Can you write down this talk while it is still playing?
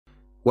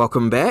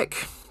Welcome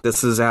back.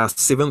 This is our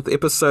seventh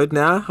episode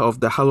now of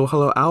the Hello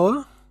Hello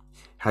Hour.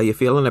 How you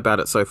feeling about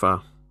it so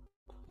far?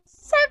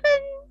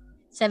 Seven.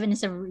 Seven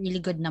is a really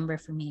good number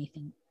for me, I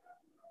think.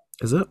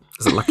 Is it?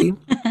 Is it lucky?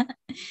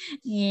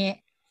 Yeah,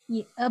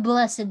 yeah, a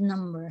blessed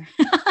number.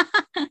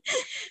 A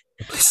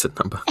blessed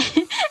number.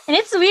 And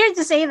it's weird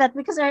to say that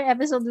because our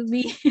episode will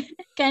be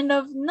kind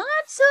of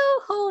not so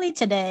holy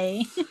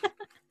today.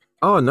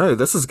 Oh no,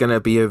 this is gonna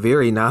be a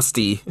very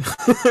nasty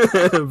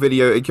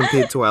video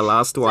compared to our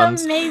last So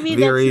ones. maybe that's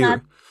Very.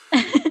 not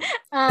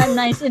a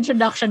nice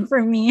introduction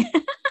for me.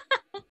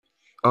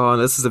 Oh,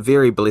 this is a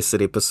very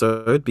blessed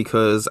episode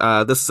because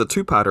this is a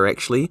two-parter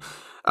actually.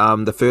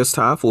 The first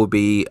half will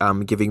be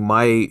giving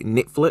my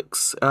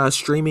Netflix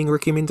streaming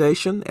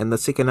recommendation, and the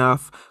second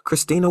half,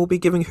 Christina will be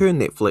giving her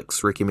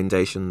Netflix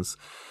recommendations.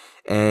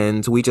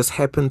 And we just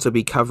happen to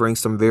be covering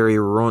some very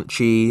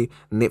raunchy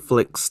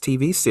Netflix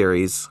TV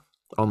series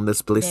on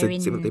this Very,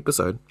 blessed seventh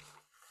episode.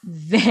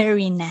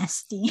 very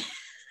nasty.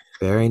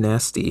 Very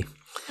nasty.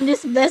 In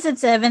this blessed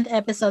seventh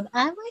episode,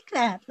 I like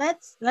that.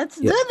 Let's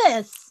Yep. do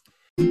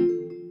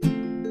this.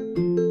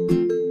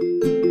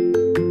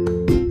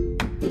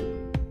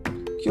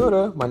 Kia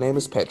ora, my name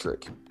is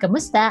Patrick.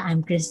 Kamusta?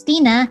 I'm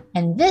Christina,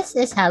 and this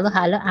is Halo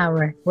Halo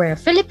Hour, where a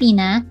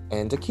Filipina,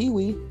 And a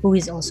Kiwi who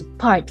is also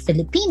part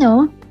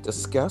Filipino,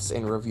 discuss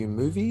and review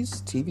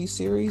movies, TV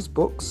series,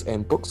 books,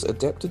 and books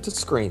adapted to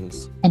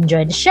screens.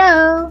 enjoy the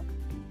show.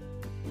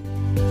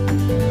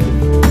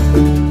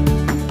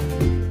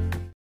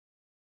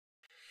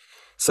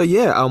 So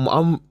yeah,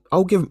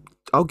 I'll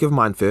give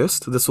mine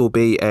first. This will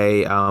be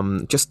a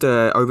just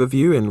a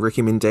overview and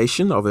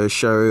recommendation of a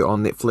show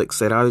on Netflix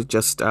that I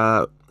just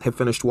have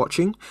finished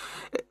watching.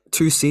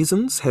 Two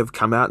seasons have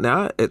come out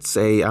now. It's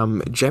a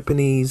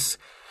Japanese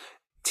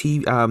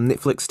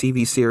Netflix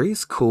TV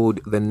series called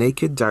The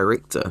Naked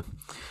Director,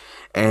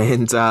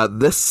 and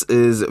this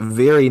is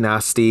very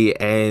nasty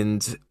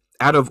and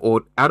out of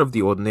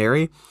the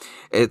ordinary.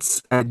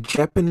 It's a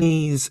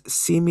Japanese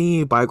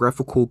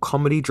semi-biographical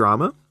comedy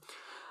drama.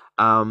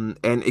 And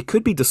it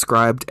could be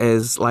described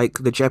as like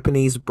the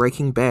Japanese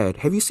Breaking Bad.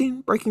 Have you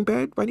seen Breaking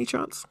Bad by any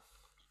chance?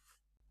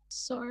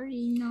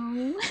 Sorry,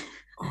 no.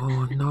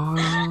 Oh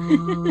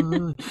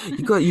no.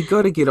 You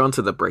got to get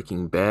onto the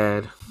Breaking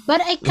Bad.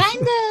 But I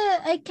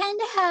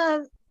kinda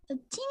have a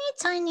teeny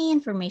tiny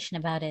information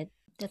about it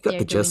that Got they're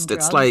the doing gist.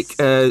 It's like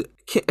drugs.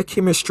 a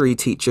chemistry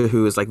teacher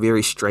who is like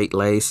very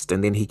straight-laced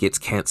and then he gets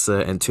cancer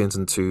and turns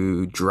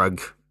into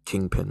drug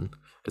kingpin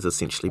is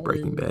essentially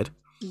Breaking Oh, Bad.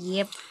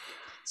 yep.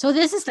 So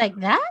this is like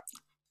that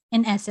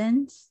in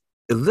essence.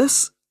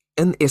 This,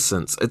 in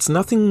essence, it's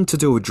nothing to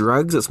do with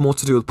drugs. It's more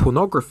to do with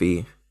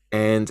pornography,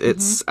 and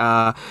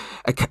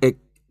Mm-hmm. it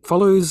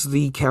follows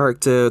the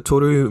character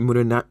Toru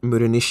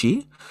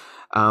Muranishi.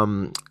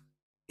 Um,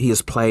 he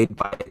is played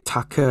by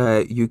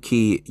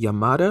Takayuki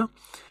Yamada,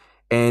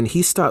 and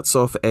he starts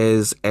off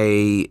as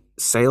a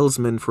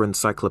salesman for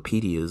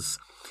encyclopedias,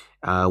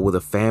 with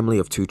a family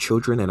of two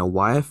children and a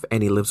wife,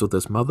 and he lives with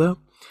his mother.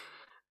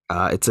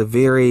 It's a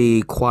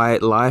very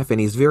quiet life, and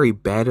he's very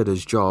bad at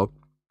his job.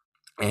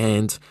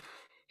 And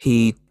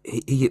he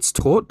gets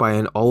taught by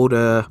an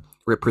older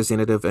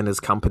representative in his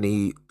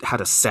company how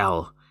to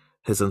sell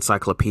his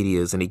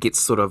encyclopedias, and he gets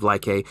sort of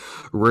like a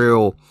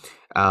real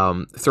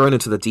thrown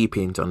into the deep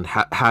end on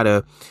how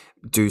to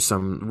do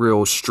some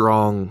real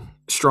strong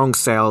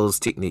sales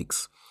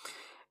techniques.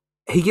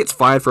 He gets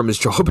fired from his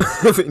job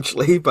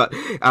eventually, but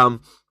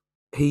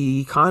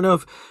he kind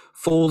of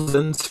falls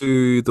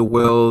into the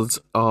world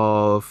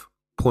of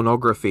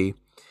pornography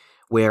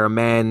where a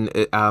man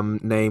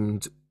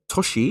named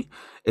Toshi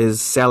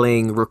is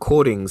selling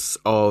recordings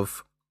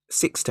of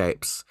sex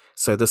tapes.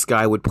 So this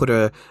guy would put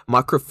a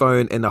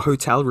microphone in a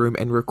hotel room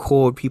and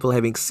record people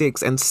having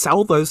sex and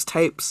sell those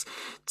tapes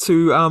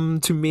to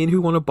men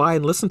who want to buy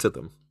and listen to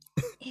them.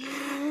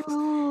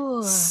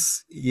 Ew.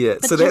 Yeah,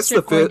 But so just that's the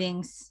first,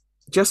 recordings.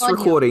 just Audio.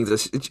 recordings,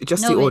 it's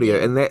just the No audio,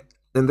 video.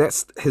 and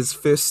that's his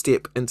first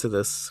step into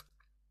this.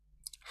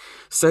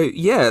 So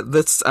yeah,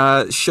 this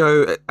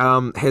show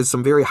has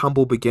some very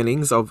humble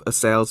beginnings of a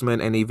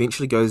salesman, and he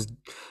eventually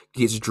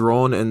gets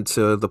drawn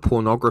into the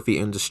pornography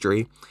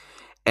industry,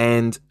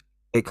 and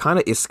it kind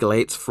of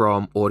escalates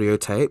from audio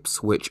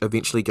tapes, which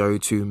eventually go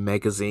to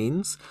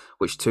magazines,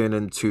 which turn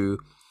into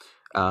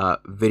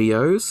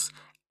videos,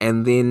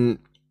 and then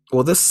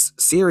well, this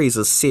series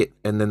is set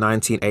in the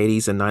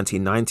 1980s and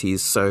 1990s,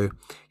 so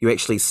you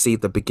actually see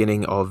the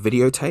beginning of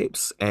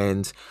videotapes,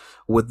 and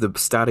with the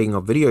starting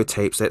of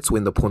videotapes, that's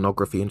when the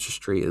pornography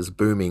industry is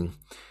booming,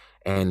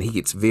 and he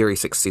gets very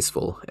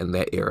successful in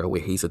that era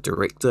where he's a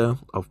director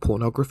of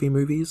pornography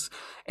movies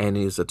and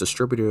is a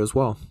distributor as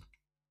well.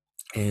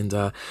 And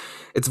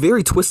it's a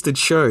very twisted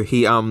show.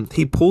 He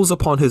pulls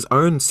upon his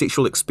own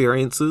sexual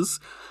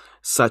experiences,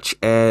 such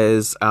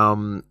as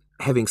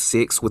having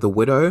sex with a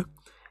widow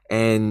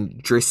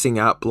and dressing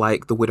up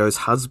like the widow's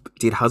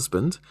dead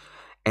husband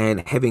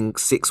and having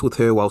sex with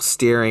her while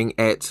staring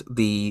at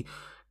the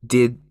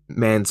dead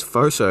man's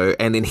photo,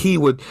 and then he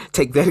would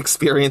take that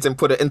experience and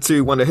put it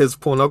into one of his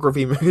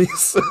pornography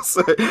movies.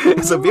 So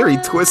it's a very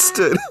What?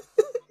 twisted.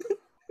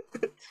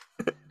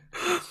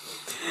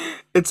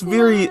 It's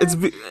very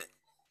What?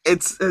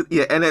 it's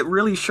yeah, and it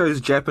really shows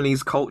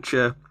Japanese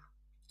culture.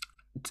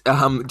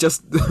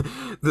 Just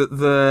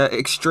the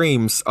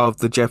extremes of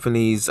the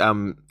Japanese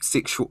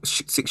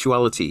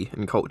sexuality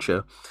and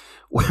culture,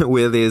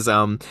 where there's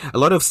a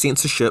lot of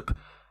censorship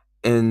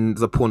in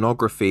the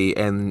pornography,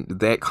 and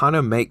that kind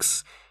of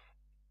makes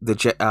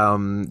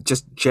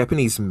just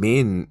Japanese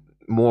men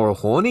more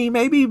horny,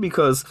 maybe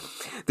because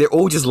they're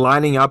all just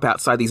lining up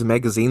outside these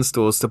magazine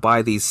stores to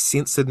buy these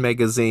censored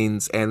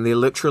magazines, and they're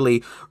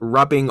literally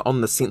rubbing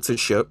on the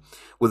censorship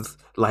with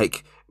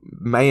like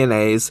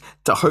mayonnaise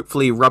to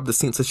hopefully rub the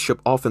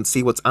censorship off and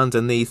see what's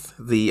underneath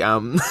the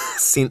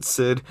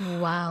censored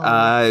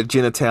Wow.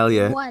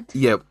 genitalia. What?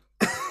 Yep.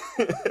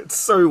 It's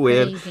so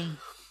weird. Crazy.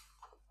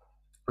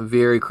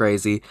 Very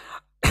crazy.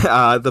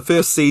 The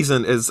first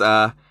season is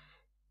the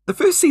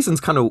first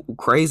season's kind of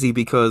crazy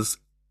because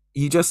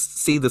you just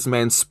see this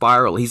man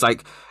spiral. He's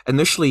like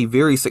initially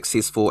very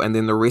successful, and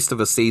then the rest of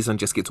the season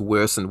just gets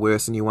worse and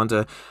worse, and you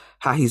wonder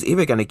how he's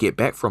ever going to get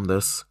back from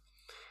this.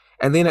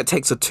 And then it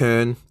takes a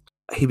turn.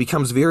 He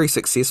becomes very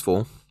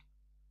successful.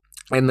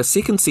 And the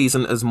second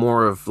season is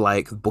more of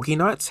like Boogie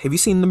Nights. Have you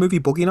seen the movie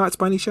Boogie Nights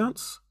by any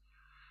chance?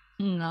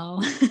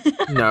 No.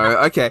 No,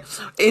 okay.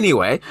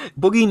 Anyway,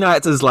 Boogie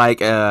Nights is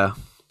like a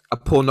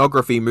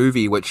pornography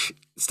movie which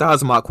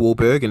stars Mark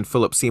Wahlberg and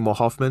Philip Seymour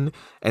Hoffman,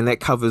 and that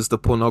covers the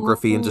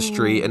pornography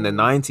industry in the Ooh.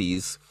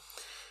 90s,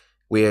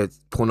 where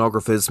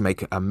pornographers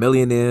make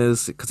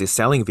millionaires because they're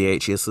selling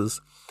VHSs.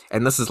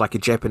 And this is like a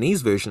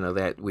Japanese version of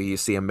that, where you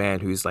see a man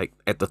who's like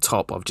at the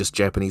top of just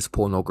Japanese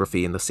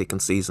pornography in the second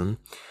season.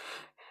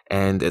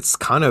 And it's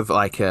kind of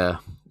like a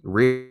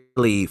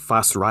really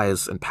fast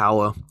rise in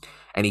power,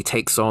 and he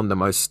takes on the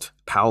most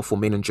powerful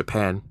men in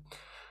Japan,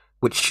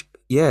 which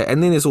yeah,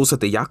 and then there's also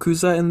the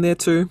Yakuza in there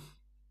too.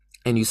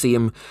 And you see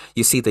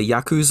the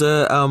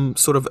Yakuza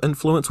sort of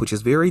influence, which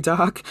is very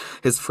dark.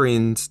 His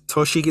friend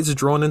Toshi gets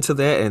drawn into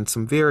that, and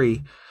some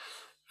very,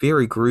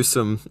 very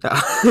gruesome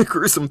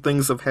gruesome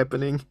things are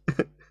happening.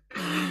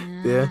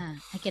 Yeah. Yeah.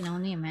 I can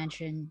only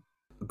imagine.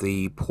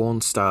 The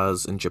porn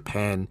stars in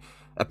Japan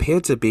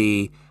appear to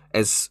be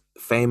as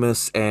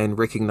famous and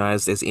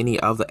recognized as any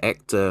other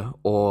actor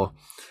or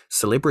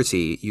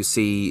celebrity. You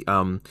see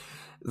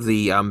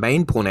the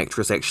main porn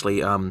actress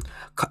actually,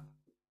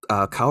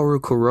 Kaoru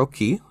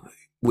Kuroki,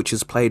 which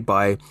is played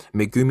by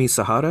Megumi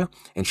Sahara,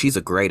 and she's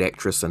a great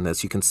actress in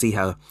this. You can see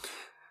how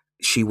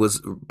she was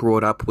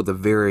brought up with a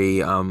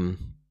very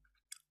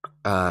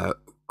uh,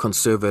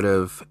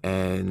 conservative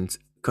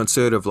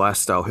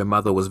lifestyle. Her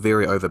mother was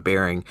very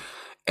overbearing,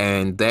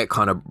 and that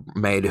kind of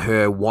made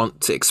her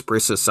want to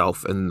express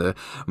herself in the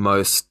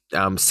most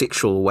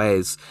sexual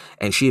ways.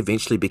 And she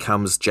eventually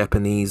becomes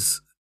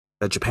Japan's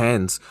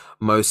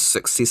most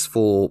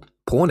successful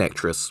porn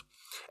actress.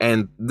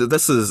 And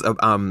this is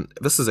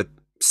a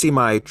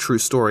semi true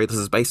story. This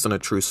is based on a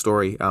true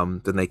story.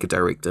 The Naked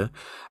Director.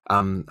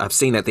 I've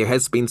seen that there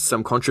has been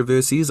some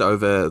controversies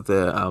over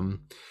the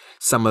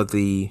some of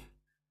the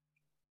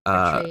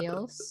uh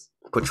Portrayals.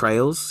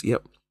 portrayals.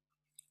 Yep.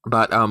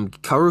 But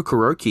Kaoru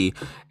Kuroki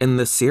in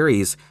the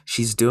series,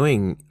 she's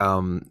doing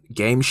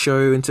game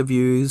show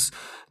interviews,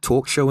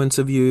 talk show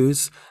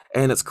interviews,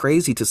 and it's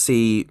crazy to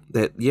see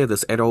that yeah,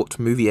 this adult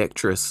movie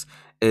actress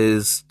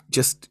is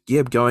just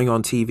yeah going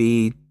on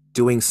TV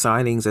doing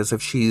signings as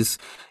if she's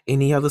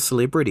any other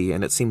celebrity,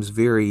 and it seems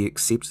very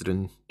accepted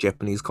in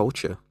Japanese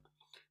culture.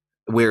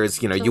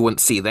 Whereas, you So wouldn't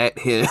see that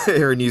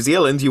here in New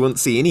Zealand. You wouldn't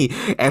see any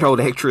adult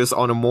actress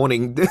on a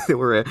morning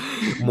or a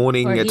or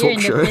morning here talk in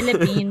the show.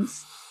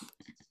 Philippines.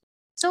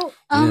 So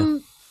Yeah.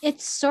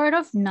 it's sort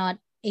of not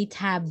a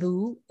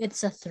taboo.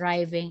 It's a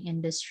thriving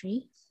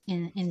industry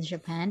in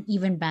Japan,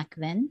 even back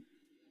then.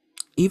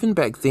 Even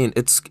back then,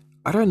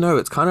 I don't know,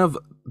 it's kind of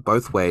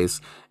both ways.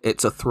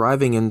 It's a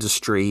thriving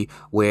industry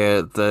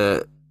where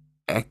the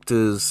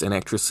actors and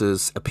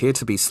actresses appear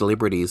to be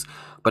celebrities,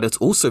 but it's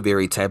also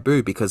very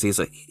taboo because there's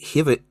a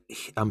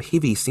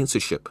heavy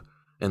censorship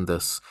in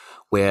this,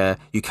 where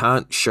you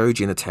can't show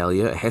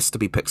genitalia; it has to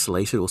be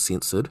pixelated or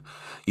censored.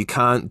 You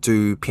can't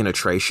do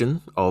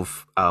penetration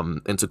of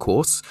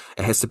intercourse;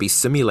 it has to be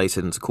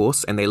simulated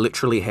intercourse, and they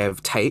literally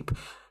have tape,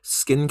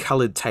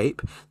 skin-colored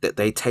tape that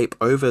they tape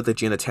over the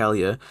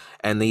genitalia,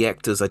 and the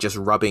actors are just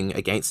rubbing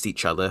against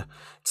each other,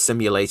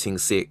 simulating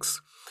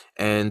sex.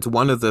 And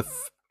one of the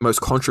most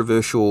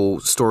controversial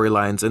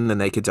storylines in The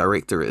Naked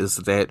Director is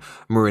that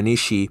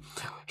Muranishi,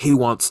 he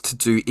wants to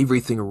do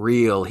everything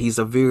real. He's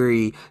a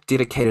very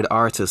dedicated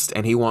artist,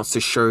 and he wants to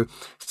show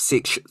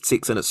sex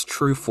in its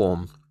true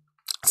form.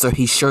 So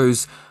he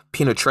shows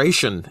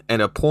penetration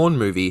in a porn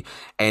movie,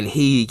 and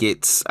he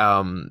gets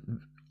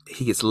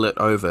lit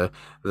over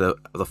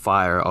the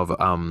fire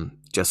of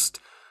just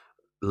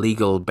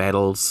legal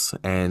battles,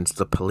 and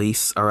the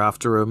police are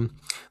after him.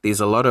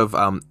 There's a lot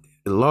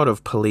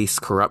of police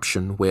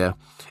corruption, where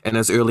in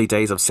his early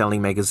days of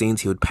selling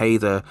magazines, he would pay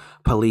the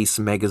police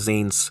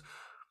magazines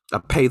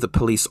pay the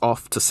police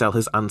off to sell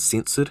his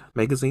uncensored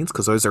magazines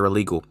because those are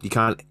illegal. You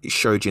can't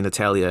show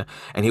genitalia,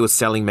 and he was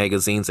selling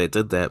magazines that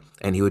did that,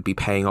 and he would be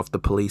paying off the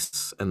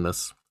police in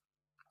this.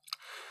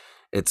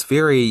 It's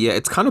very, yeah,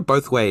 it's kind of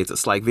both ways.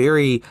 It's like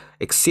very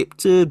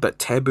accepted but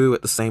taboo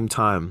at the same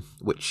time,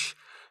 which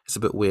is a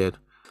bit weird.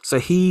 So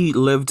he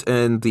lived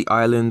in the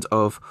island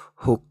of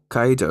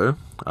Hokkaido.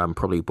 I'm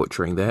probably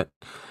butchering that.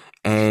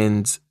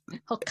 And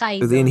then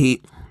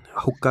Hokkaido.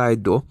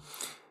 Hokkaido.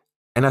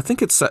 And I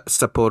think it's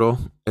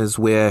Sapporo is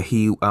where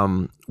he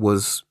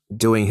was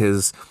doing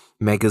his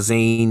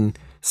magazine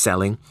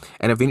selling.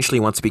 And eventually,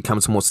 once he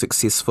becomes more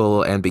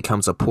successful and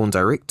becomes a porn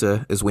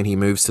director, is when he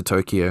moves to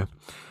Tokyo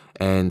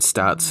and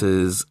starts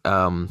his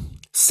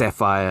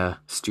Sapphire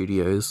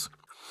Studios.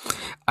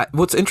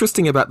 What's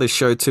interesting about this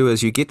show too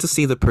is you get to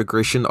see the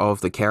progression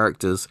of the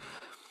characters.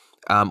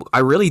 I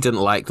really didn't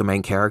like the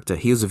main character.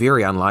 He was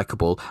very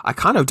unlikable.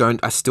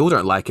 I still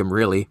don't like him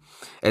really.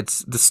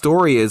 The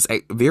story is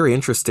very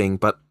interesting,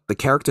 but the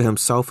character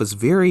himself is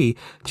very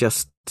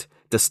just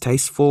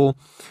distasteful,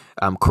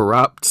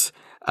 corrupt.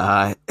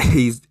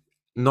 He's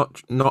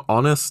not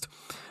honest,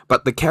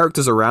 but the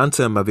characters around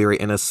him are very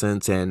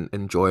innocent and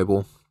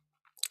enjoyable.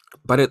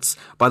 But it's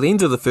by the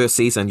end of the first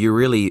season, you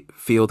really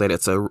feel that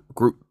it's a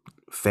group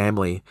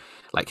family.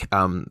 Like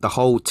the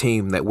whole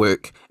team that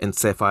work in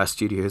Sapphire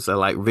Studios are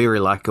like very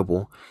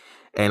likable,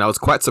 and I was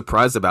quite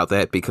surprised about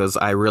that because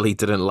I really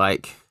didn't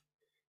like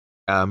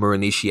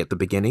Muranishi at the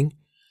beginning,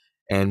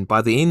 and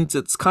by the end,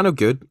 it's kind of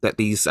good that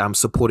these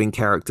supporting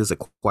characters are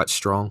quite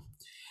strong.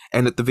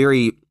 And at the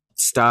very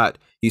start,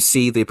 you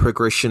see their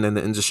progression in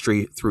the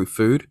industry through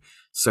food.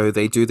 So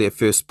they do their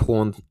first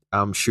porn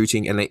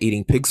shooting, and they're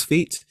eating pig's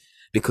feet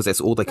because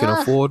that's all they can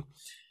Ah, afford.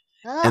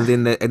 And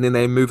ah. then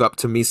they move up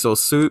to miso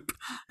soup,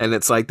 and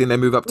it's like then they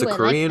move up to Ooh, I like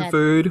Korean that.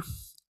 food,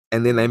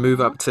 and then they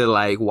move Uh-huh. up to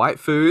like white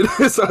food.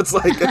 So it's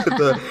like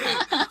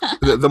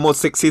the more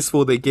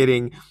successful they're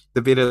getting,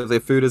 the better their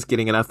food is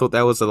getting. And I thought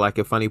that was like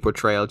a funny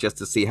portrayal just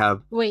to see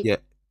how. Wait, Yeah,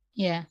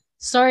 yeah.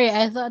 Sorry,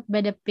 I thought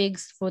by the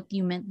pig's foot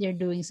you meant they're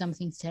doing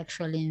something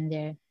sexual in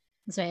there.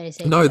 That's why I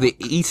said no, they're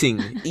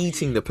yuck.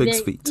 eating the pig's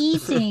They're feet.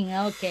 eating.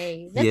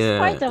 Okay. That's Yeah,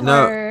 part of no,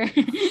 our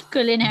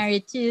culinary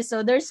too.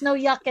 So there's no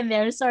yuck in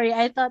there. Sorry,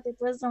 I thought it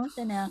was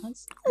something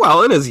else.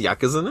 well, it is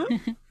yuck, isn't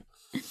it?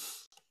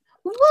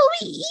 Well,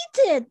 we eat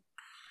it.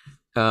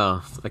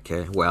 Oh,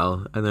 okay.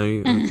 Well, I know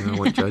I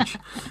won't judge.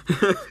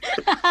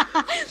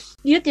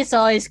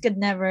 Utisois could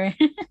never.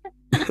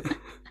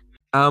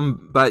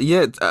 But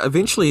yeah,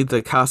 eventually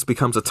the cast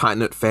becomes a tight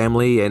knit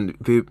family, and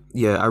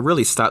yeah, I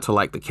really start to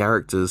like the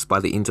characters by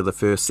the end of the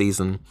first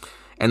season,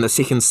 and the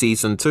second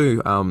season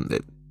too.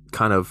 It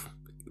kind of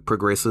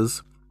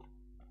progresses.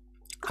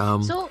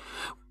 Um, So,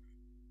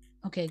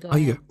 okay, go oh,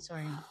 you ahead. go.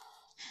 Sorry.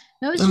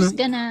 I was No, no. just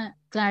gonna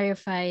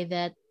clarify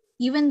that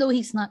even though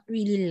he's not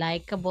really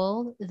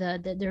likable, the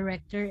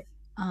director,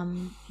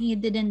 he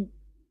didn't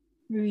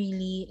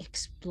really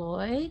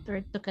exploit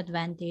or took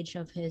advantage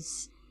of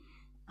his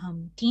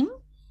team.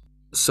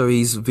 So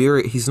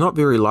he's not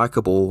very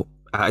likable.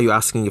 Are you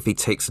asking if he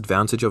takes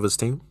advantage of his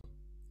team?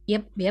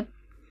 Yep, yep.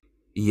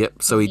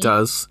 Yep. So Did he he?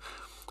 does.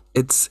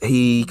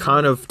 He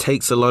kind Mm. of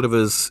takes a lot of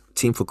his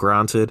team for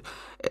granted.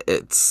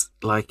 It's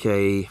like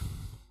a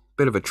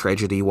bit of a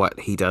tragedy what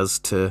he does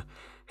to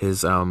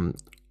his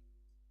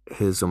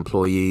his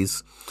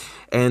employees.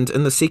 And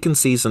in the second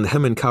season,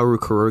 him and Kaoru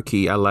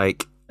Kuroki are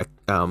like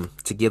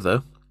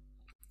together,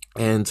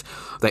 and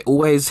they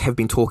always have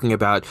been talking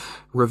about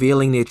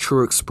revealing their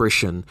true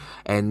expression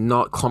and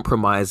not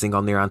compromising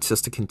on their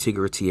artistic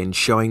integrity and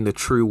showing the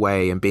true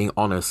way and being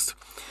honest.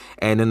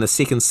 And in the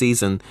second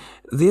season,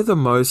 they're the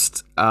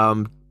most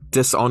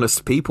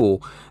dishonest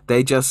people.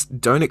 They just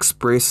don't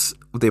express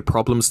their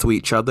problems to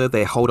each other.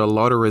 They hold a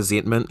lot of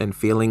resentment and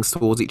feelings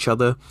towards each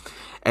other.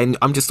 And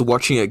I'm just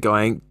watching it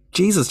going,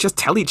 Jesus, just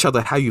tell each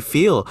other how you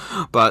feel.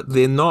 But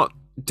they're not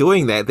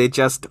doing that. They're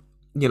just,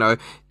 you know,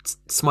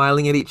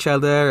 smiling at each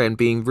other and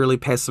being really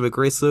passive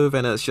aggressive.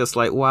 And it's just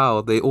like, wow,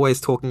 they're always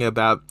talking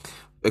about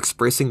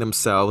expressing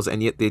themselves,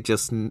 and yet they're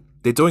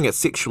doing it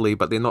sexually,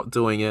 but they're not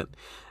doing it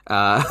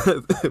uh,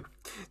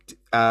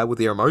 with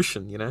their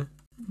emotion, you know?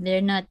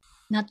 They're not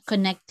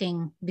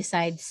connecting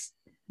besides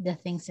the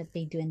things that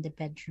they do in the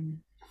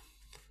bedroom.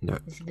 No,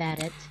 Is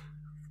that it?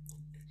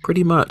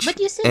 pretty much. But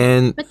you said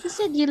And but you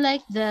said you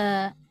like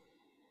the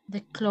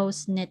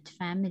close knit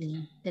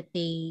family that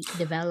they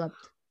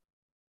developed.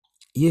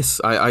 yes,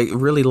 I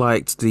really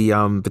liked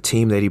the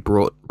team that he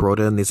brought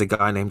in. There's a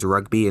guy named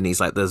Rugby, and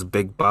he's like this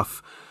big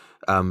buff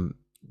um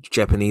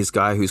Japanese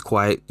guy who's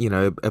quite, you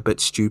know, a bit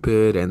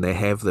stupid, and they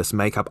have this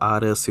makeup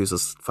artist who's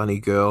this funny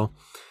girl.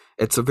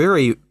 It's a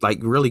very like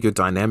really good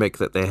dynamic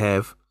that they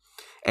have.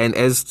 And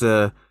as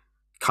the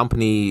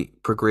company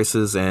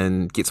progresses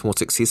and gets more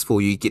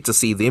successful, you get to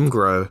see them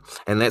grow,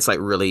 and that's like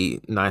really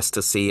nice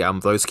to see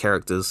those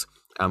characters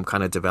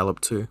kind of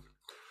develop too.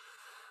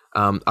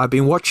 I've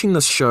been watching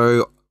this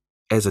show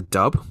as a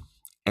dub,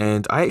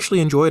 and I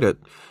actually enjoyed it.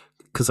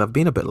 because I've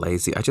been a bit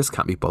lazy, I just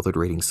can't be bothered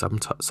reading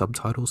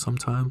subtitles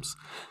sometimes.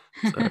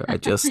 So I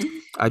just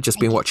I been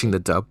get watching it. the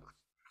dub.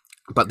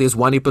 But there's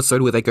one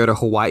episode where they go to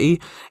Hawaii,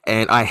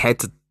 and I had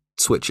to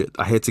switch it.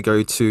 I had to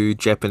go to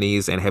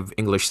Japanese and have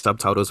English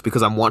subtitles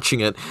because I'm watching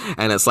it,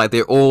 and it's like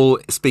they're all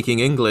speaking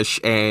English,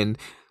 and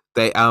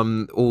they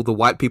all the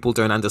white people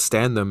don't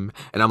understand them,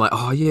 and I'm like,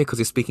 oh yeah, because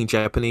they're speaking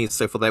Japanese.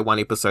 So for that one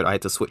episode, I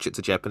had to switch it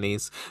to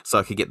Japanese so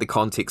I could get the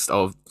context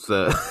of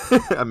the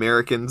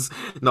Americans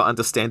not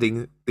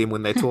understanding them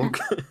when they talk.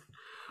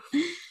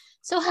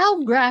 So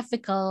how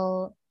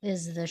graphical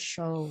is the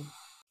show?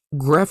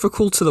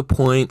 Graphical to the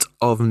point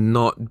of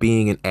not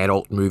being an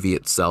adult movie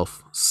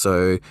itself.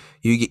 So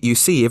you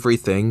see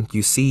everything.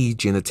 You see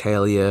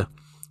genitalia.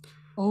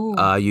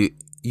 Oh.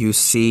 You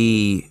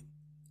see,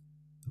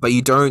 but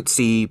you don't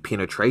see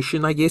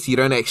penetration. I guess you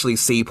don't actually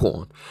see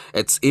porn.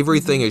 It's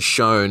everything Mhm. is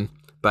shown,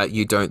 but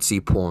you don't see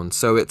porn.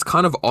 So it's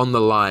kind of on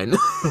the line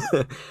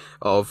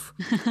of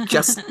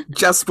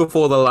just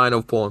before the line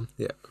of porn.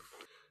 Yeah.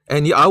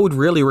 And yeah, I would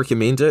really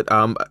recommend it.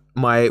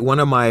 My one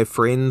of my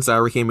friends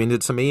recommended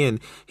it to me, and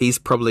he's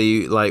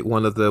probably like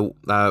one of the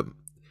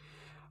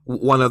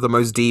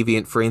most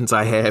deviant friends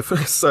I have.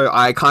 So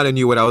I kind of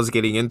knew what I was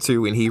getting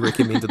into when he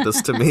recommended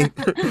this to me.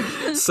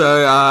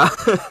 So,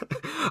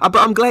 but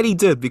I'm glad he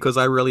did because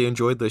I really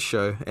enjoyed this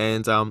show,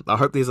 and I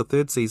hope there's a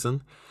third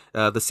season.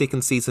 The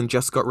second season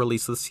just got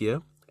released this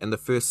year, and the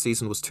first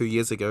season was 2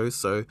 years ago.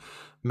 So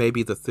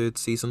maybe the third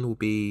season will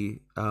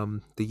be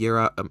the year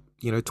out,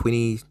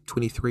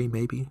 2023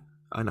 maybe,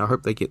 and I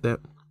hope they get that.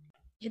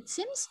 It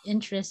seems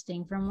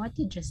interesting from what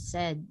you just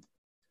said.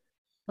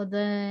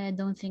 Although I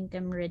don't think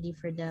I'm ready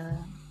for the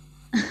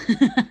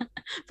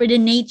for the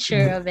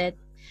nature of it.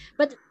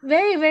 But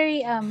very,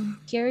 very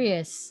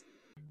curious.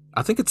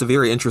 I think it's a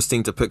very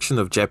interesting depiction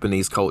of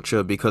Japanese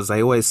culture because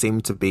they always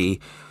seem to be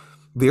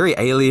very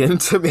alien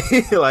to me.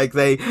 Like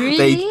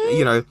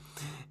Really?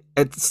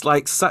 it's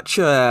like such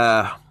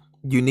a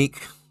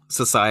unique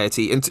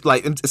society,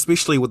 and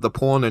especially with the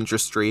porn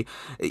industry,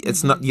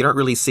 it's Mhm. not you don't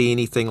really see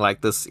anything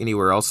like this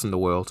anywhere else in the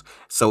world.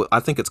 So I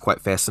think it's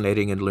quite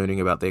fascinating in learning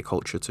about their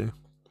culture too.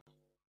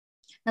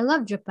 I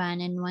love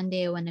Japan and one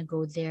day I want to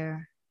go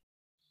there.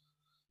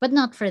 But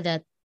not for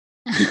that.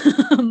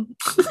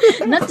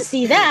 Not to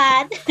see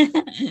that.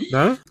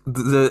 No,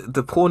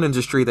 the porn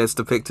industry that's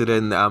depicted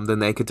in the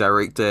Naked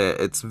Director,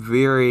 it's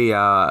very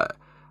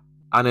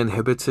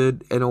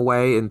uninhibited in a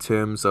way in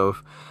terms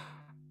of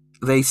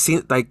they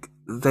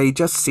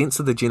just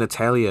censor the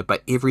genitalia,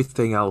 but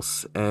everything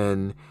else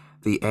in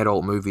the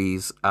adult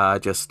movies are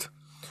just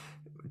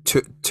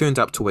turned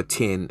up to a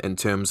 10 in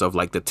terms of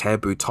like the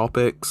taboo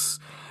topics,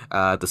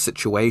 the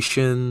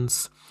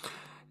situations.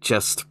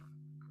 Just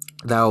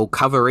they'll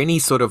cover any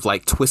sort of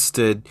like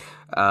twisted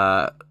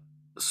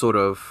sort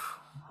of,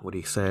 what do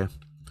you say,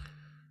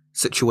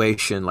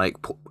 situation, like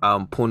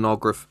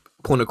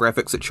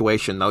pornographic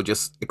situation. They'll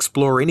just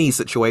explore any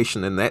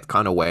situation in that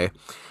kind of way,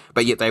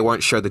 but yet they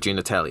won't show the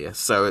genitalia.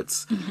 So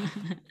it's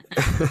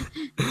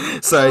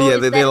so So yeah,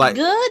 is they're that like,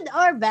 good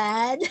or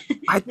bad?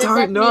 I Does that don't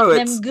make know.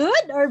 them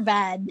good or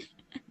bad?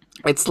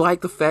 It's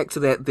like the fact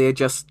that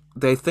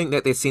they think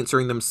that they're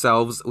censoring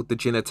themselves with the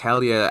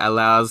genitalia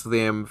allows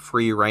them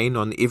free reign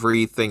on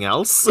everything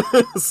else.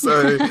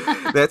 So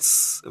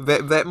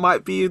that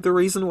might be the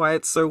reason why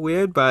it's so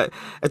weird, but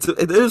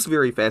it is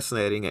very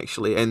fascinating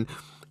actually. And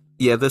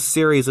yeah, this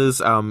series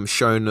is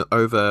shown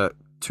over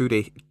two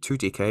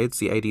decades,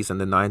 the 80s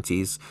and the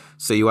 90s.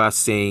 So you are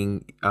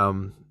seeing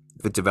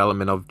the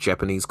development of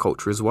Japanese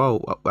culture as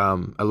well,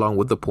 along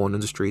with the porn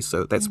industry.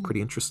 So that's Mm.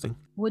 pretty interesting.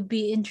 Would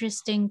be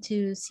interesting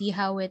to see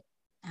how it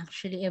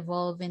actually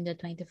evolve in the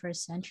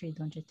 21st century,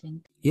 don't you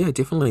think? Yeah,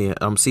 definitely.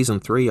 Season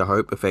three, I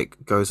hope if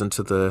it goes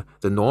into the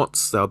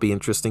noughts, that'll be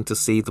interesting to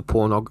see the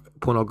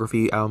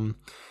pornography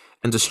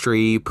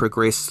industry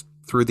progress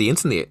through the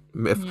internet.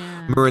 If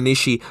Yeah.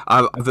 Muranishi,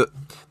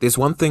 there's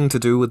one thing to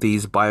do with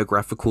these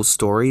biographical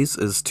stories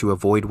is to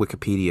avoid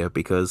Wikipedia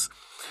because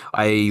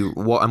I'm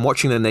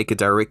watching the Naked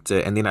Director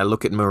and then I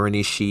look at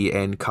Muranishi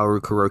and Kaoru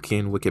Kuroki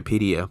in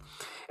Wikipedia.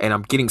 And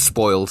I'm getting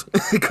spoiled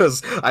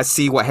because I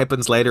see what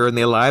happens later in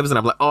their lives, and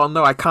I'm like, oh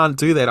no, I can't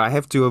do that. I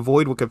have to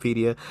avoid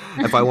Wikipedia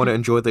if I want to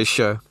enjoy this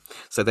show.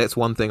 So that's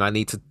one thing I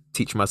need to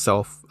teach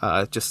myself,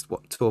 just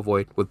what to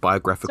avoid with So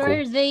biographical.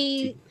 are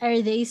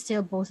they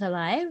still both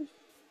alive?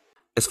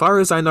 As far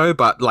as I know,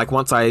 but like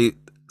once I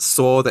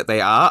saw that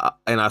they are,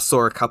 and I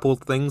saw a couple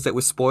of things that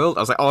were spoiled,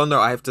 I was like, oh no,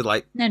 I have to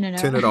like No, no, no.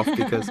 turn it off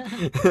because.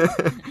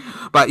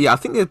 But yeah, I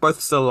think they're both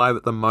still alive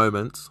at the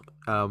moment.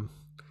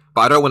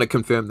 But I don't want to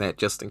confirm that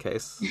just in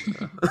case.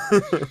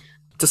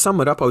 To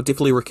sum it up, I would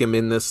definitely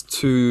recommend this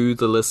to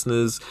the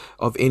listeners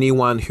of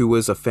anyone who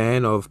is a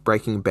fan of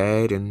Breaking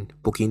Bad and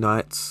Boogie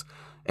Nights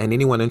and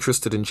anyone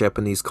interested in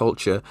Japanese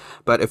culture.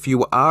 But if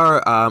you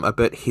are a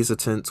bit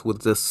hesitant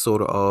with this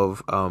sort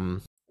of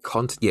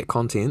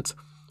content,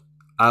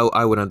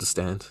 I would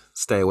understand.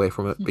 Stay away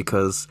from it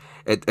because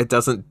it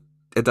doesn't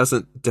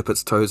dip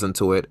its toes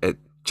into it. It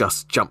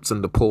just jumps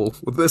in the pool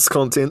with this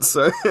content.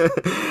 So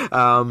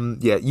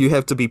yeah, you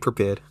have to be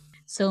prepared.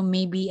 So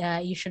maybe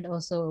you should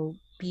also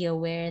be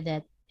aware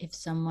that if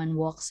someone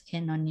walks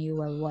in on you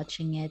while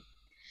watching it,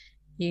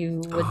 you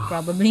would Oh,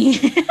 probably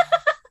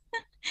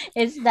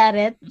is that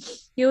it?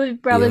 You would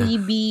yeah. probably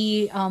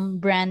be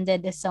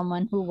branded as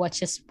someone who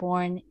watches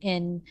porn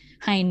in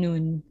high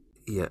noon.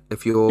 Yeah,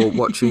 if you're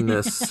watching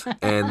this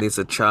and there's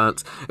a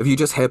chance, if you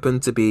just happen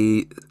to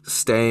be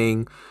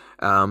staying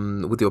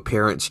with your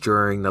parents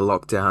during the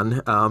lockdown,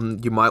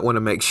 you might want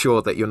to make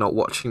sure that you're not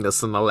watching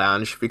this in the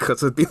lounge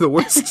because it'd be the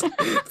worst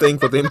thing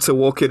for them to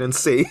walk in and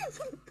see.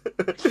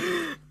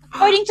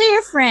 According to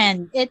your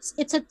friend, it's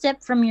a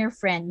tip from your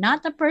friend,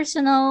 not a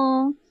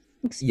personal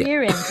Yeah.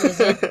 experience, is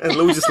it?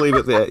 We'll just leave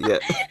it there.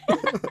 Yeah.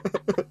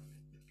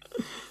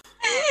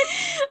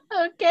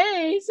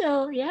 Okay,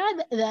 so yeah,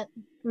 that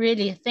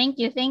really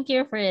thank you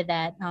for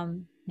that.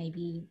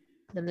 Maybe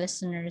the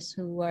listeners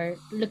who are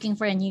looking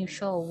for a new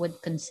show would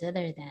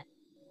consider that.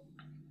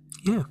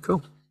 Yeah,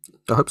 cool.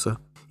 I hope so.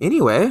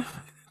 Anyway,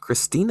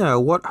 Christina,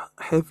 what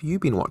have you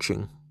been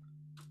watching?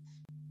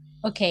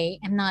 Okay,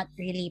 I'm not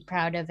really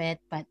proud of it,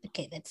 but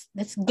okay,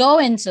 let's go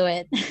into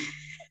it.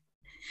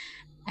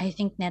 I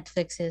think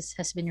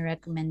has been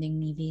recommending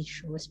me these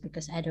shows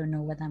because I don't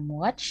know what I'm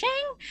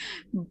watching.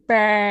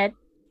 But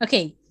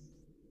okay,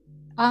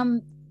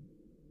 um,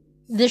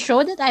 the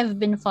show that I've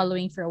been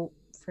following for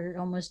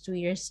almost 2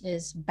 years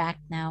is back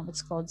now.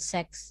 It's called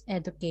Sex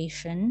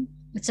Education.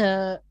 It's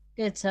a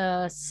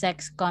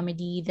sex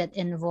comedy that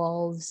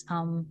involves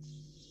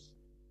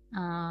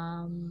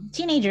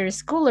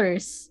teenagers,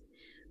 schoolers,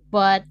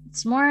 but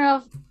it's more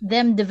of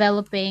them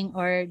developing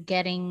or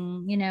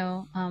getting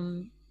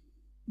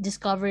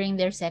discovering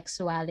their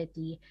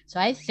sexuality. So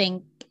I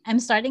think I'm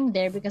starting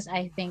there because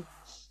I think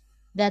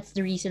that's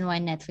the reason why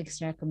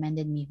Netflix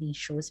recommended me these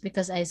shows,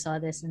 because I saw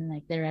this in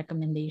like the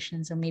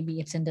recommendation. So maybe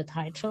it's in the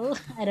title.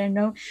 I don't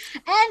know.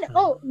 And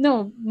oh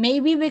no,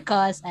 maybe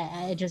because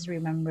I just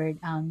remembered.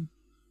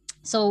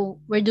 So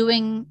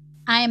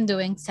I am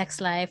doing Sex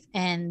Life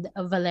and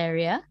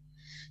Valeria.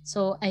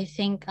 So I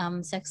think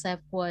Sex Life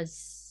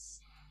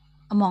was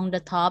among the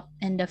top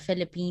in the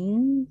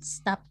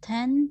Philippines top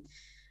 10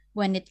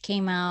 when it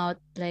came out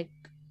like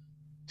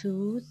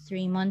 2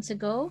 3 months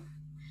ago.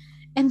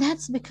 And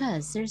that's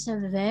because there's a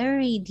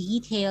very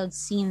detailed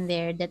scene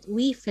there that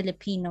we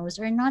Filipinos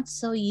are not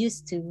so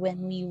used to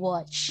when we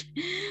watch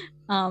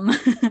um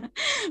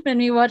when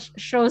we watch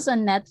shows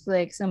on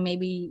Netflix. So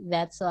maybe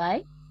that's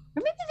why. Or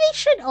maybe they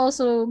should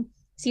also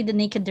see the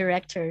naked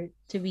director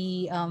to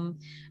be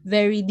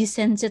very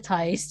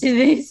desensitized to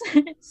these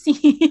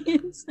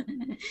scenes.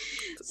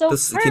 So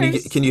This can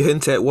first, you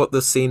hint at what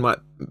this scene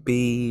might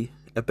be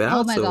oh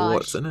about my or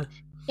what's gosh. in it?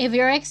 If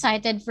you're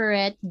excited for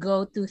it,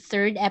 go to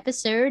third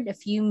episode. A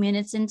few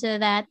minutes into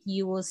that,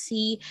 you will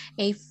see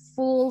a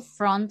full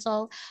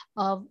frontal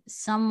of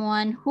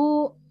someone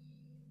who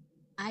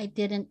I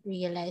didn't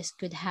realize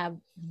could have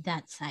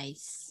that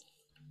size.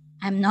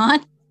 I'm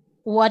not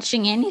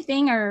watching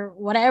anything or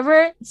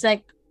whatever. It's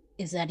like,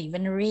 is that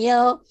even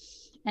real?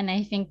 And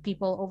I think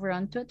people over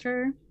on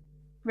Twitter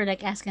were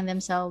like asking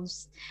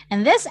themselves.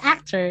 And this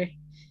actor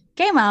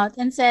came out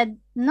and said,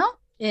 no,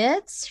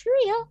 it's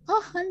real,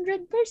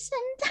 100%.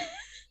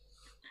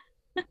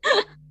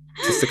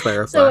 Just to So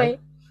clarify. wait,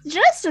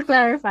 just to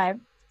clarify.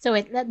 So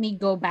wait, let me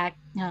go back.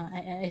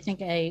 I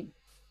think I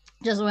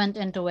just went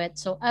into it.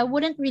 So I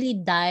wouldn't really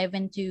dive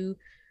into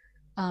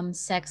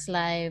sex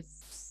life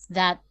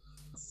that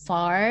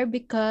far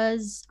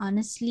because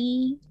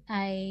honestly,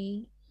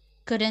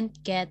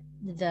 couldn't get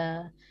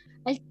the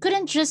I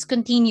couldn't just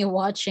continue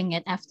watching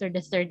it after the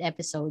third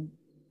episode.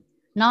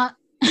 Not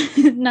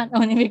not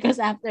only because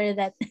after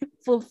that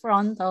full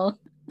frontal.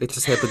 It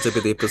just happened to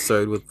be the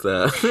episode with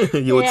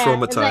you were Yeah,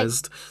 it's like,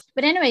 traumatized.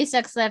 but anyway,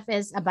 Sex Life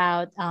is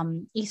about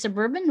a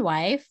suburban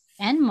wife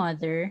and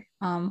mother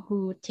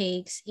who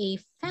takes a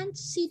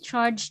fantasy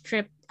charged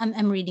trip.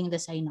 I'm reading the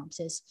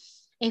synopsis.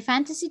 A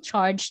fantasy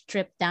charged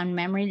trip down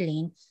memory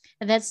lane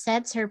that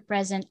sets her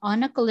present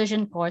on a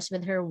collision course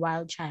with her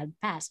wild child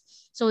past.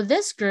 So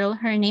this girl,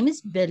 her name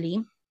is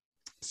Billy.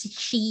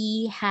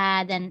 She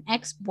had an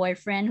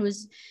ex-boyfriend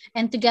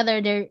and together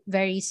they're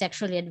very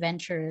sexually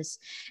adventurous.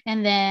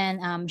 And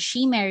then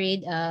she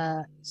married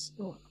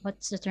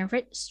what's the term for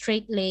it,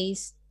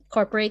 straight-laced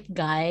corporate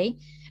guy,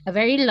 a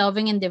very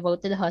loving and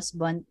devoted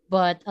husband,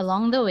 but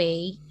along the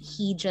way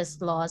he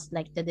just lost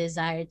like the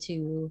desire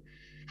to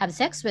have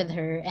sex with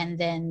her. And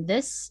then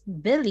this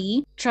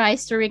Billy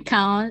tries to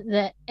recount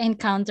the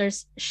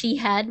encounters she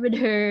had with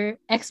her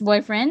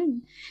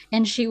ex-boyfriend,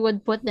 and she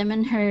would put them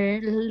in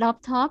her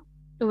laptop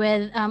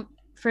with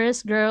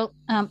first girl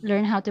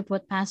learn how to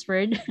put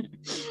password.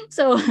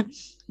 So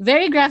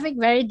very graphic,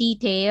 very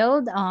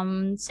detailed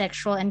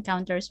sexual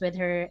encounters with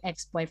her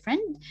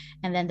ex-boyfriend.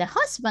 And then the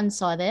husband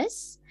saw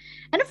this,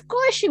 and of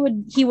course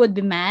he would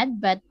be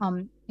mad, but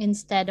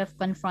instead of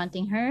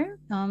confronting her,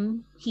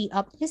 he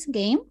upped his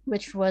game,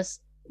 which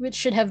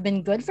should have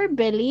been good for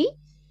Billy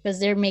because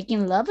they're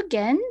making love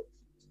again.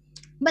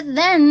 But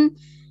then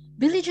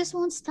Billy just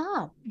won't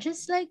stop,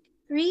 just like,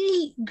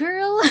 really,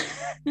 girl.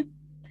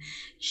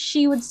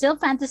 she would still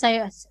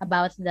fantasize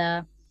about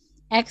the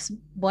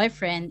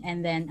ex-boyfriend,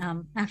 and then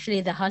actually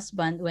the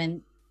husband,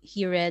 when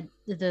he read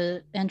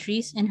the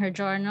entries in her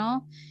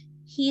journal,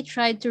 he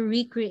tried to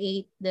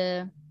recreate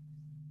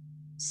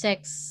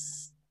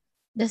sex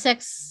the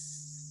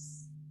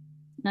sex,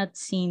 not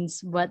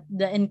scenes, but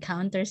the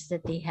encounters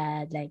that they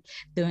had, like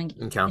doing it in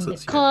the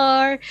Encounters, yeah.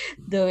 car,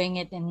 doing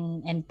it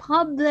in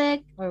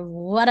public, or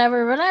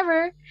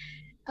whatever.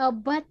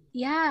 But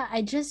yeah,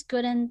 I just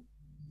couldn't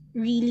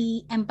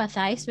really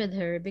empathize with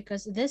her,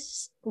 because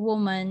this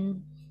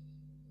woman,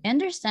 I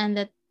understand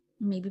that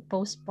maybe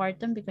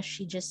postpartum, because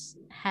she just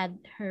had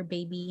her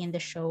baby in the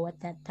show at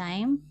that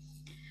time.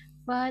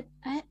 But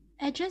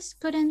I just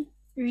couldn't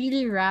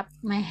really wrap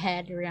my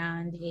head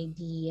around the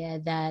idea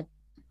that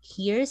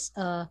here's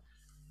a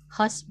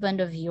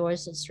husband of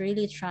yours that's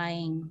really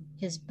trying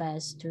his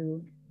best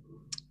to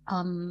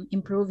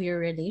improve your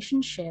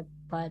relationship,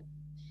 but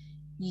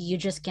you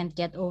just can't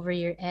get over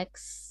your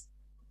ex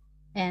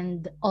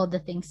and all the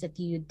things that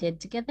you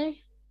did together.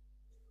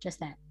 Just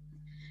that.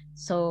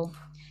 So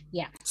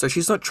yeah. So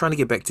she's not trying to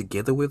get back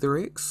together with her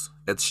ex.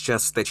 It's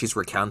just that she's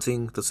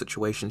recounting the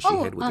situation she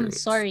Oh, had with her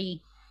ex.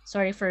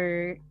 sorry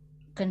for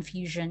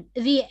confusion.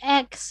 The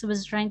ex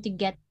was trying to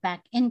get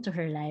back into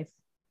her life.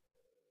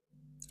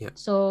 Yeah.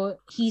 So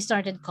he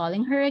started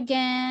calling her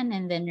again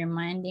and then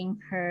reminding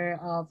her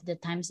of the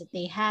times that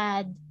they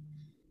had.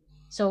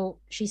 So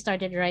she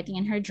started writing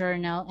in her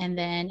journal, and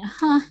then,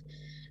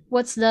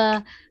 what's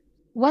the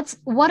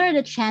what are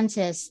the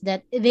chances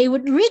that they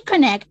would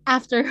reconnect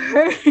after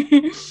her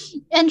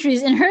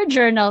entries in her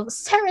journal?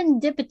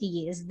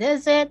 Serendipity, is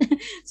this it?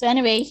 So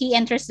anyway, he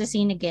enters the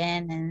scene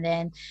again, and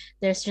then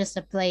there's just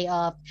a play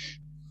of,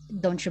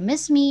 don't you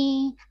miss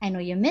me? I know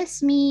you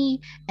miss me.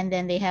 And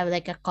then they have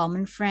like a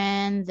common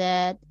friend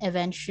that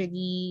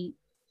eventually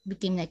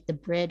became like the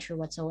bridge or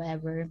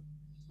whatsoever.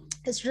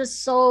 It's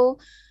just so,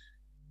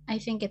 I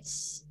think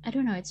it's, I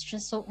don't know, it's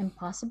just so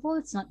impossible.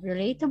 It's not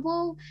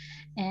relatable.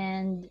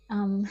 And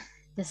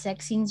the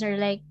sex scenes are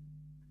like,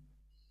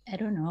 I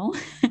don't know,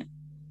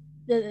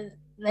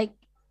 like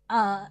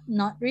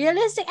not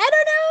realistic. I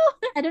don't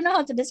know. I don't know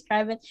how to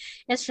describe it.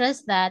 It's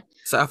just that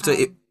So after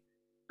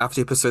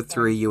episode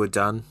 3, you were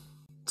done.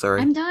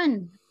 Sorry. I'm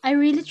done. I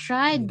really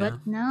tried, Yeah. but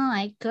no,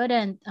 I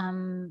couldn't.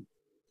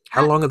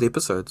 How long are the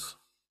episodes?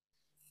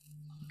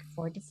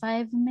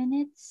 45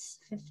 minutes,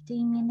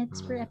 15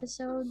 minutes per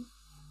episode.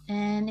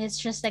 And it's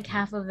just like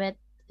half of it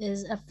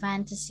is a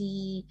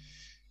fantasy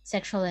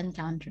sexual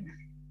encounter.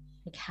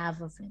 Like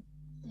half of it.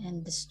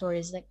 And the story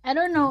is like, I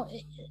don't know.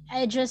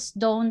 I just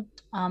don't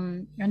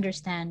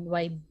understand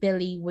why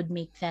Billy would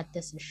make that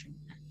decision.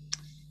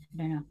 I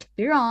don't know. Could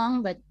be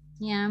wrong, but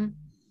yeah.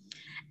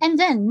 And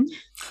then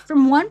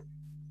from one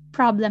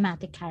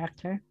problematic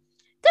character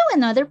to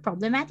another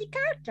problematic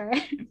character.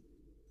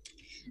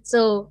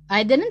 So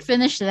I didn't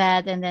finish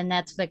that, and then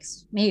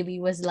Netflix maybe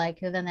was like,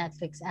 the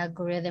Netflix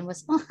algorithm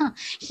was, oh,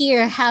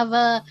 here, have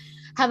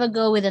a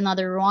go with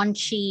another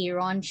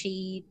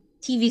raunchy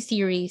TV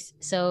series.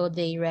 So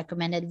they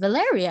recommended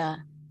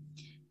Valeria.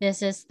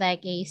 This is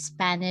like a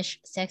Spanish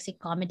sexy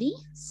comedy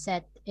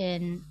set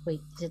in,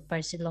 wait, is it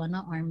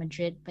Barcelona or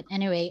Madrid? But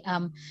anyway,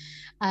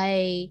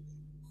 I,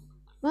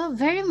 well,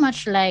 very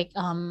much like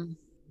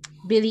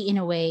Billy in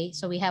a way.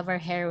 So we have our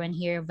heroine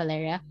here,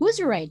 Valeria, who's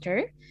a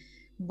writer,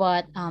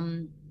 but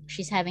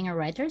she's having a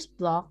writer's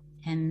block,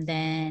 and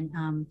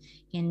then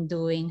in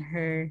doing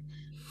her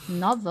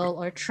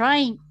novel, or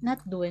trying,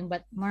 not doing,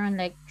 but more on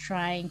like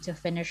trying to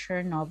finish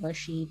her novel,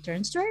 she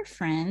turns to her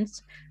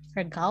friends,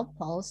 her gal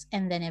pals,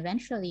 and then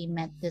eventually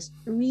met this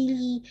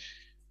really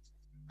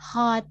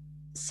hot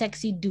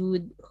sexy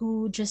dude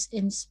who just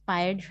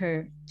inspired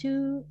her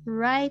to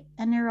write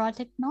an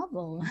erotic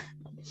novel.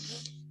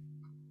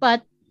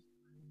 But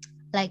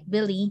like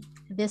Billy,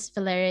 this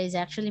Valeria is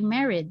actually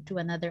married to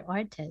another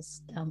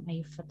artist,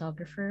 a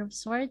photographer of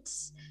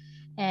sorts.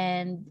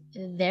 And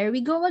there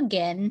we go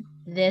again.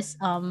 This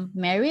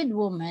married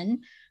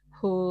woman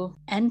who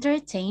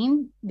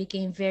entertained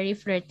became very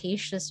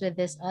flirtatious with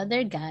this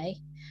other guy,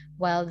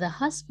 while the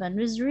husband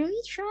was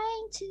really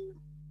trying to,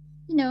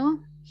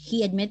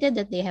 he admitted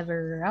that they have a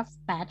rough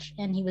patch,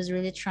 and he was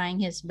really trying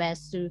his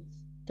best to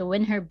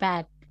win her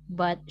back,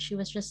 but she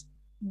was just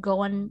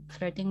going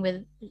flirting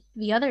with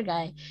the other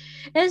guy.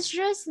 It's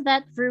just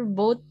that for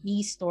both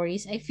these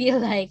stories, I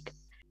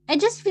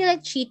just feel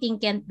like cheating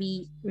can't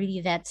be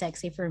really that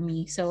sexy for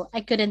me. So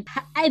I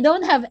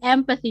don't have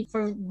empathy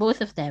for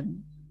both of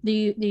them. Do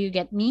you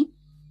get me?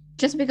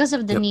 Just because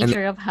of the Yep.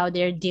 nature of how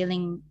they're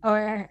dealing,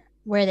 or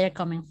where they're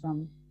coming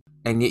from.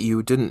 And yet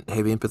you didn't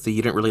have empathy.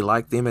 You didn't really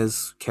like them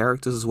as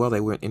characters as well.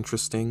 They weren't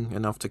interesting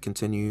enough to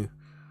continue.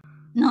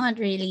 Not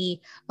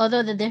really.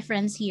 Although the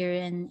difference here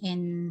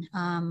in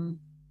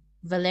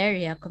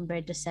Valeria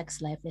compared to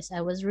Sex Life is, I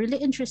was really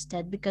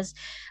interested because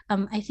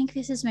I think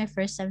this is my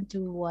first time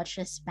to watch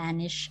a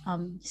Spanish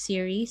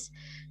series.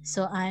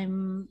 So I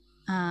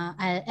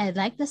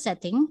like the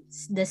setting,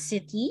 the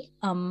city.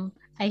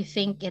 I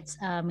think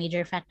it's a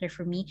major factor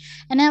for me.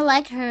 And I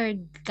like her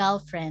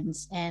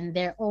girlfriends and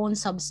their own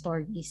sub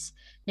stories,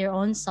 their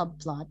own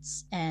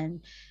subplots.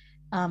 And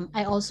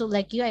I also,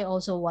 like you, I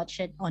also watch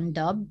it on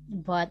dub,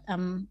 but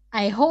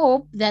I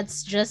hope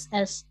that's just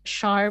as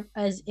sharp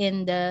as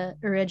in the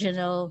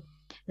original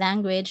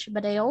language.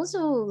 But I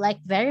also like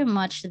very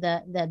much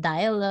the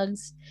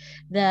dialogues,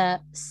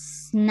 the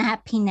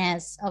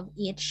snappiness of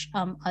each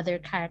other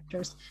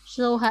characters.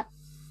 So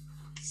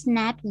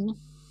snappy.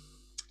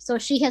 So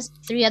she has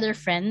three other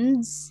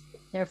friends.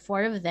 There are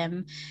four of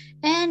them,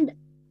 and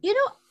you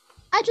know,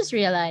 I just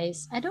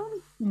realized, I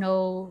don't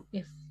know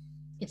if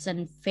it's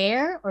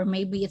unfair or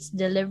maybe it's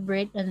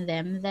deliberate on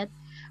them, that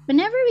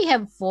whenever we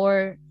have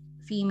four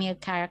female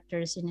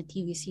characters in a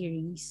TV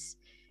series,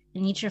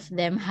 and each of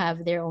them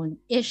have their own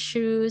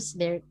issues,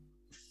 their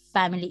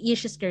family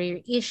issues,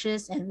 career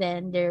issues, and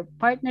then their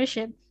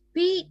partnership,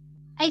 we,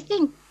 I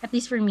think, at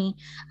least for me,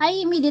 I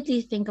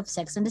immediately think of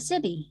Sex and the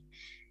City.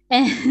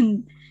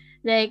 And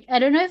like, I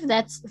don't know if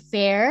that's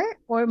fair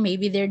or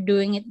maybe they're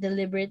doing it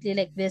deliberately,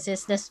 like this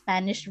is the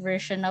Spanish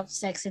version of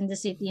Sex in the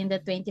City in the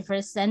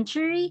 21st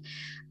century.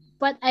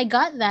 But I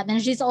got that.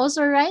 And she's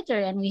also a writer.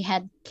 And we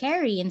had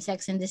Carrie in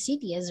Sex in the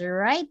City as a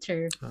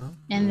writer.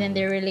 And then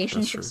their That's true.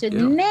 relationships with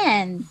Yeah.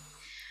 men.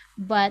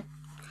 But,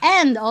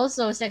 and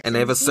also Sex And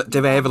in the City.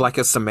 do they have like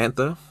a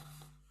Samantha?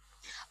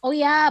 Oh,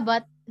 yeah.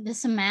 But the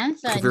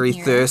Samantha Like a in very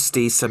here.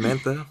 thirsty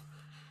Samantha?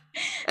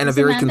 And The a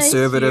very Samantha is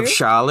conservative here.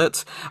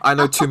 Charlotte. I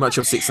know too much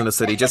of Sex and the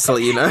City, just to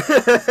let you know.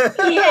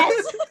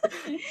 Yes.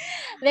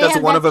 They Does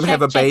have one that of them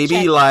have a check, baby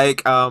check.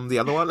 like the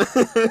other one?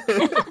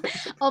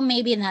 Or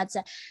maybe not.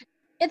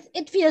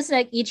 It feels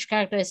like each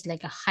character is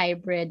like a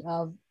hybrid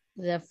of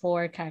the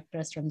four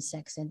characters from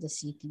Sex and the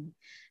City.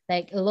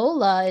 Like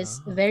Lola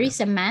is very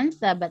Okay.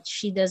 Samantha, but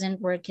she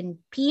doesn't work in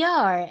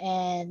PR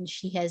and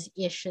she has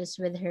issues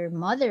with her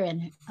mother,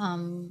 and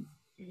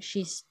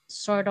she's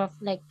sort of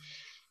like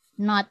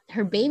not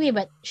her baby,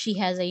 but she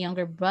has a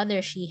younger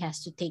brother she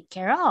has to take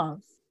care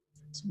of.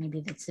 So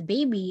maybe that's the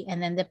baby.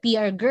 And then the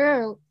PR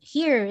girl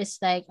here is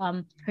like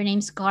her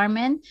name's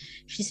Carmen.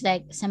 She's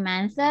like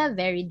Samantha,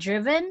 very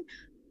driven,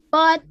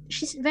 but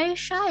she's very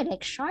shy,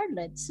 like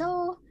Charlotte.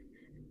 So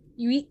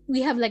we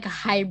have like a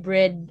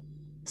hybrid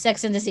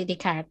Sex and the City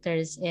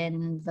characters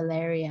in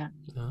Valeria.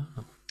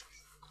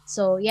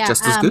 So yeah,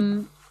 Just as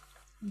good?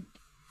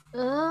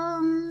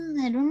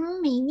 I don't know,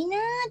 maybe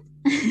not.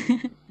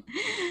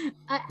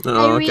 I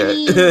Oh,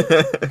 okay.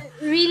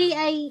 really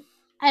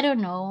I don't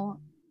know.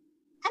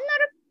 I'm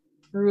not a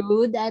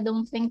prude. I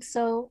don't think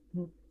so.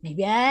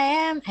 Maybe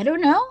I am. I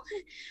don't know.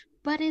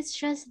 But it's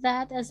just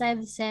that, as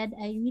I've said,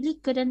 I really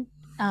couldn't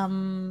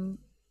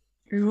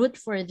root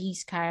for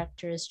these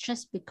characters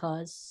just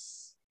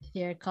because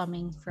they're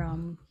coming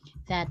from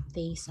that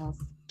place of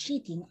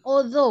cheating.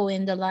 Although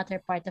in the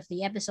latter part of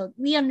the episode,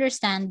 we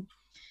understand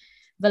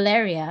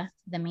Valeria,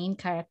 the main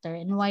character,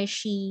 and why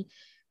she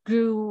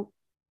grew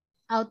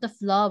out of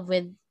love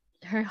with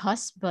her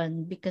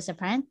husband, because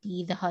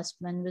apparently the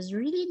husband was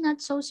really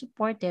not so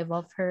supportive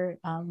of her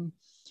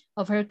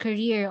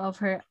career, of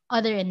her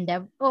other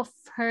endeavor,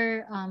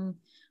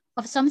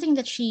 of something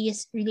that she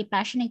is really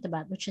passionate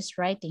about, which is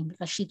writing,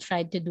 because she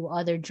tried to do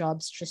other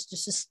jobs just to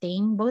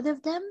sustain both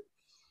of them.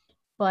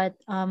 But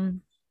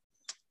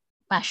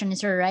passion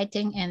is her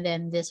writing, and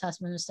then this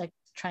husband was like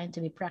trying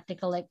to be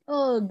practical, like,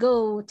 oh,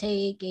 go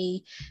take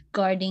a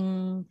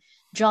guarding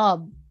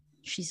job.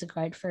 She's a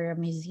guard for a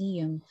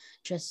museum,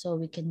 just so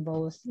we can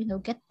both,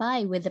 get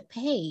by with the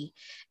pay.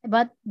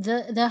 But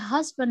the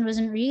husband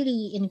wasn't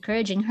really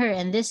encouraging her,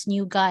 and this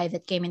new guy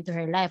that came into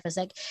her life was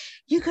like,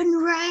 you can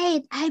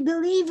write, I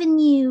believe in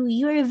you,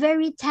 you're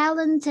very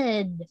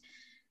talented.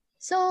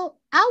 So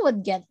I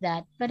would get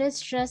that, but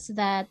it's just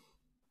that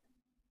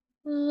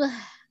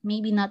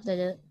maybe not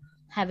the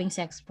having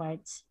sex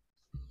parts.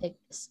 Like,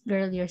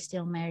 girl, you're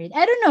still married.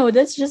 I don't know.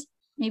 That's just,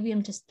 maybe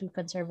I'm just too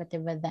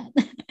conservative with that.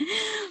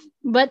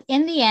 But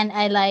in the end,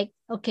 I like,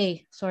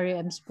 okay, sorry,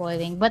 I'm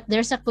spoiling, but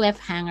there's a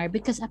cliffhanger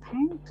because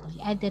apparently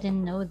I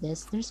didn't know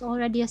this. There's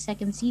already a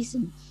second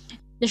season.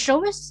 The show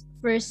was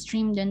first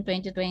streamed in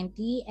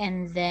 2020,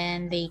 and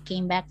then they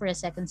came back for a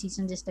second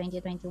season this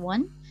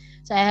 2021.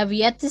 So I have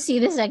yet to see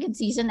the second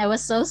season. I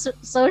was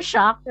so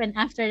shocked when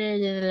after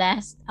the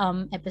last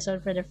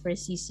episode for the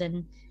first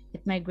season,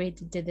 it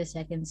migrated to the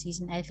second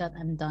season. I thought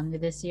I'm done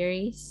with the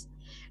series.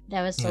 But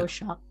I was so Yeah.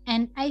 shocked,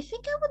 and I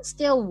think I would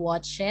still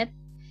watch it.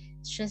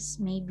 It's just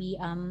maybe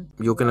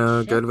You're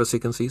gonna rush go it. to the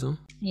second season?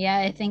 Yeah,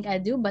 I think I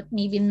do, but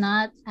maybe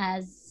not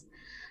as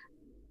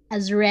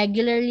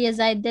regularly as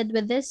I did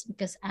with this,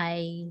 because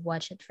I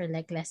watch it for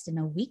like less than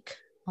a week.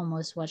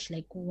 Almost watch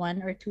like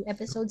one or two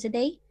episodes a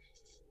day,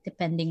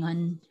 depending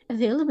on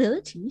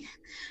availability.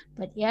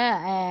 But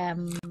yeah,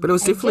 But it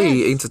was I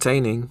definitely guess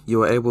entertaining. You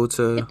were able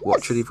to it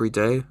watch it was every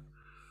day.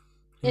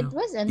 Yeah. it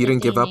was You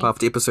didn't give up entertaining.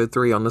 after episode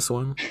 3 on this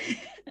one?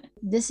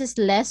 This is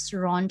less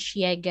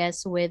raunchy, I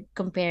guess, with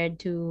compared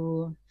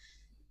to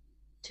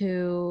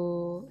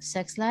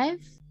Sex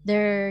Life.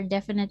 There are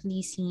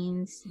definitely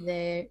scenes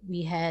there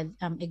we had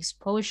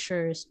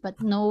exposures, but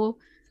no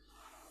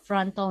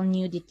frontal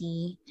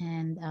nudity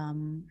and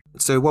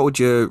So what would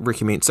you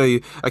recommend? So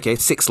okay,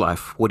 Sex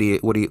Life.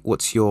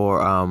 What's your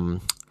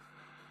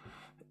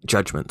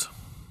judgment?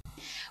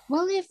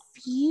 well, if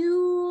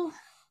you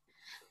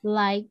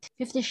liked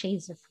 50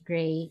 Shades of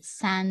Grey,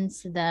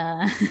 sans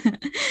the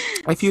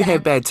If you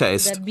have bad the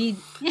taste. big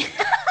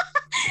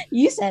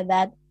you said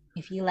that.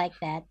 If you like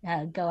that,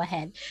 go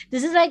ahead.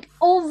 This is like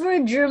over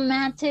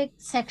dramatic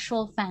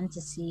sexual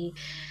fantasy,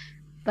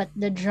 but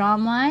the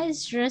drama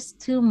is just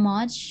too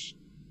much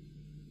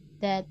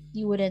that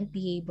you wouldn't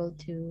be able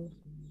to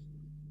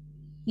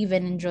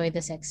even enjoy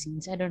the sex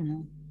scenes. I don't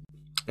know.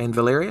 And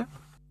Valeria?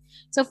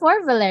 So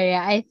for Valeria,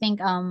 I think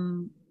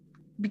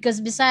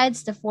because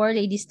besides the four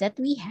ladies that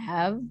we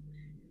have,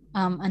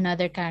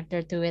 another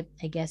character to it,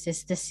 I guess,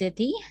 is the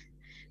city.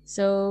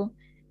 So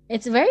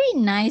it's very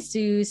nice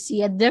to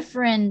see a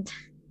different,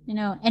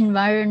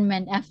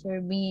 environment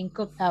after being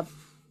cooped up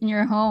in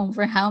your home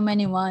for how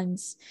many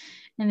months.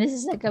 And this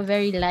is like a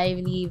very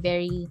lively,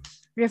 very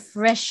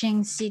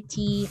refreshing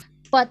city.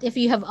 But if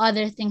you have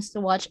other things to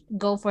watch,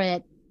 go for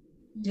it.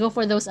 Go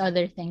for those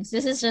other things.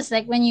 This is just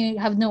like when you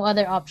have no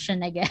other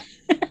option, I guess.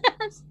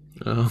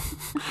 Oh.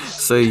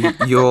 So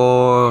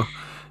your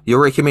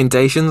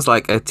recommendations,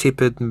 like a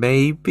tepid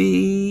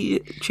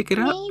maybe check it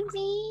out.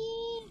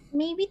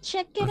 Maybe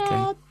check it Okay.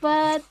 out,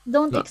 but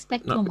don't Not-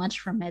 expect not- too much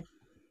from it.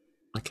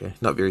 Okay,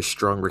 not very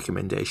strong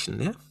recommendation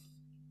there.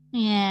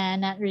 Yeah,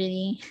 not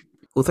really.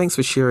 Well, thanks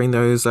for sharing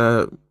those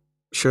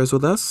shows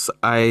with us.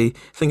 I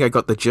think I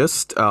got the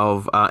gist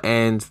of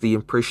and the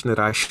impression that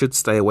I should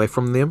stay away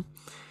from them.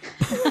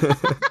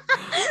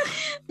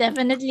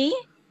 Definitely.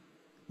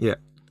 Yeah.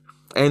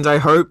 And I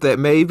hope that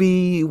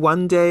maybe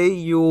one day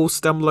you'll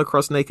stumble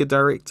across Naked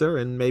Director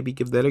and maybe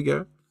give that a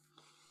go.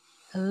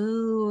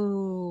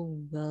 Oh,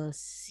 we'll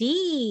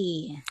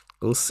see.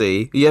 We'll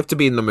see. You have to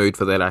be in the mood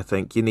for that, I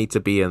think. You need to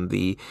be in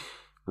the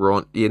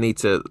you need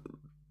to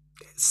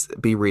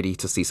be ready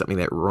to see something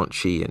that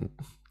raunchy and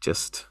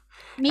just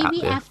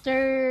Maybe there.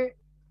 after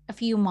a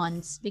few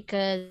months,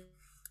 because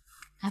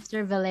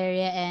after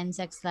Valeria and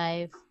Sex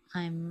Life,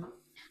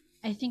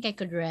 I think I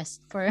could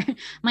rest for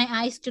my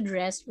eyes could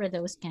rest for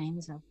those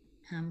kinds of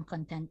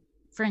content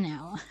for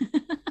now.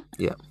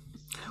 Yeah.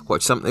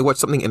 Watch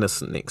something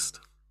innocent next.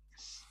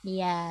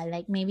 Yeah,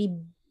 like maybe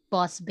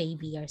Boss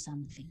Baby or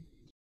something.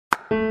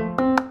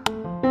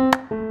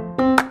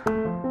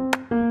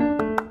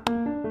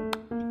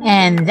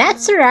 And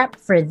that's a wrap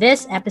for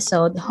this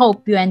episode.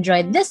 Hope you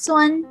enjoyed this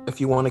one. If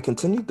you want to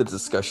continue the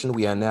discussion,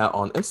 we are now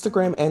on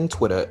Instagram and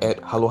Twitter at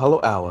Hello Hello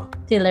Hour.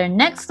 Till our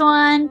next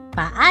one.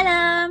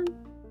 Paalam!